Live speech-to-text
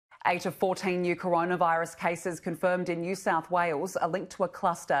8 of 14 new coronavirus cases confirmed in New South Wales are linked to a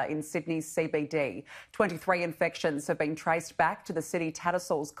cluster in Sydney's CBD. 23 infections have been traced back to the City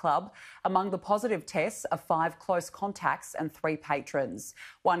Tattersalls Club. Among the positive tests are 5 close contacts and 3 patrons.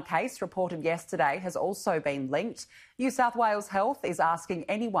 One case reported yesterday has also been linked. New South Wales Health is asking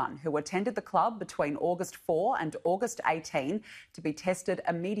anyone who attended the club between August 4 and August 18 to be tested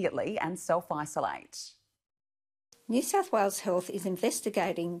immediately and self-isolate. New South Wales Health is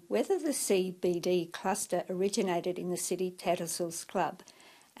investigating whether the CBD cluster originated in the City Tattersalls Club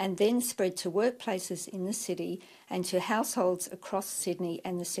and then spread to workplaces in the city and to households across Sydney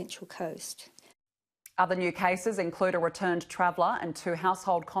and the Central Coast. Other new cases include a returned traveller and 2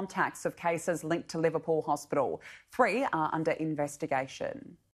 household contacts of cases linked to Liverpool Hospital. 3 are under investigation.